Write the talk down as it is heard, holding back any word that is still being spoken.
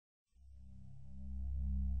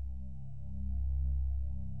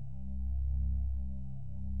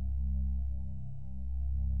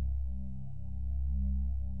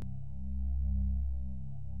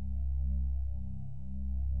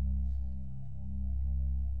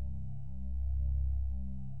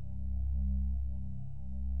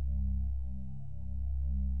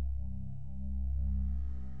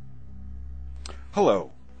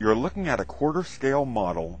Hello, you're looking at a quarter scale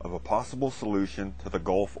model of a possible solution to the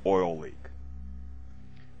Gulf oil leak.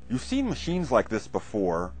 You've seen machines like this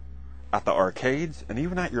before at the arcades and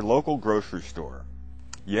even at your local grocery store.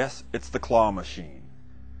 Yes, it's the claw machine.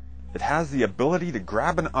 It has the ability to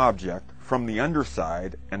grab an object from the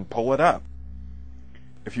underside and pull it up.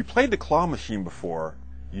 If you played the claw machine before,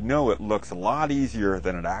 you know it looks a lot easier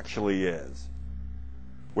than it actually is.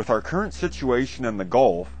 With our current situation in the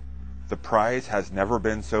Gulf, the prize has never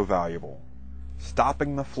been so valuable,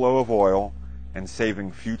 stopping the flow of oil and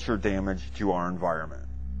saving future damage to our environment.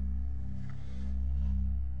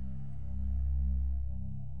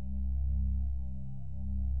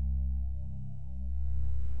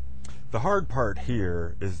 The hard part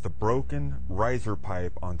here is the broken riser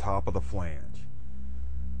pipe on top of the flange.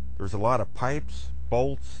 There's a lot of pipes,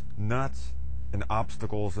 bolts, nuts, and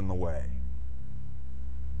obstacles in the way.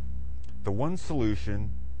 The one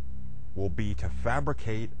solution will be to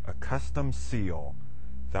fabricate a custom seal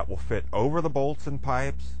that will fit over the bolts and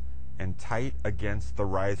pipes and tight against the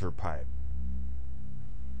riser pipe.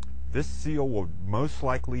 This seal will most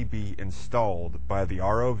likely be installed by the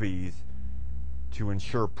ROVs to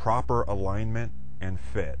ensure proper alignment and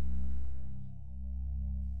fit.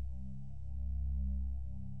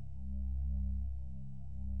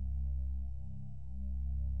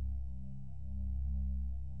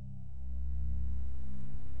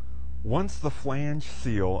 Once the flange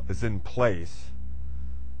seal is in place,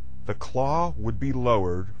 the claw would be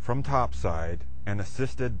lowered from topside and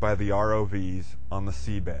assisted by the ROVs on the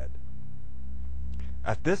seabed.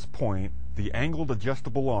 At this point, the angled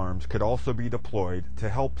adjustable arms could also be deployed to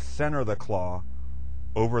help center the claw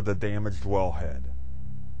over the damaged wellhead.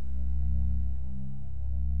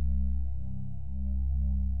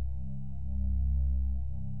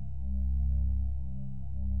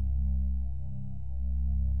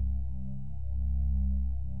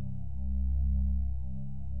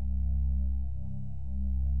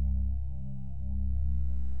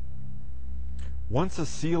 Once a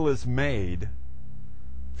seal is made,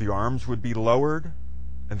 the arms would be lowered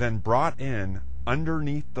and then brought in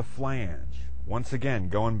underneath the flange. Once again,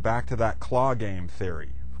 going back to that claw game theory,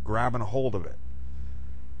 grabbing a hold of it.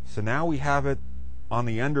 So now we have it on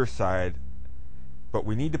the underside, but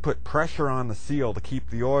we need to put pressure on the seal to keep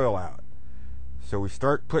the oil out. So we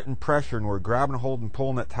start putting pressure and we're grabbing a hold and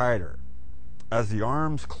pulling it tighter. As the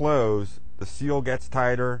arms close, the seal gets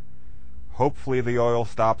tighter. Hopefully the oil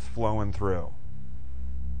stops flowing through.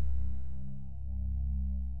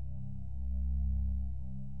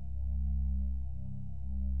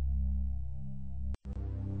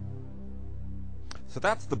 So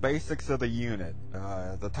that's the basics of the unit.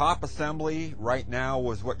 The top assembly right now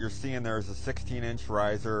was what you're seeing there is a 16-inch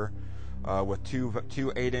riser with two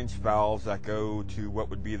 8-inch valves that go to what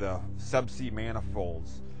would be the subsea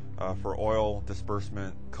manifolds for oil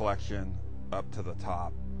disbursement collection up to the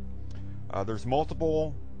top. There's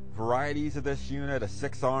multiple varieties of this unit, a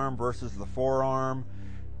 6-arm versus the 4-arm,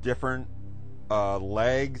 different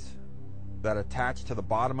legs that attach to the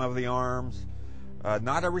bottom of the arms.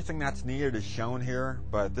 Not everything that's needed is shown here,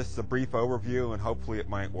 but this is a brief overview and hopefully it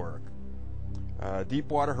might work.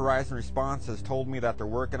 Deepwater Horizon Response has told me that they're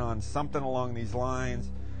working on something along these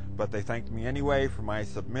lines, but they thanked me anyway for my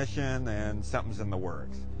submission and something's in the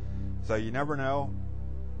works. So you never know.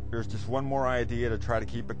 There's just one more idea to try to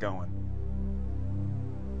keep it going.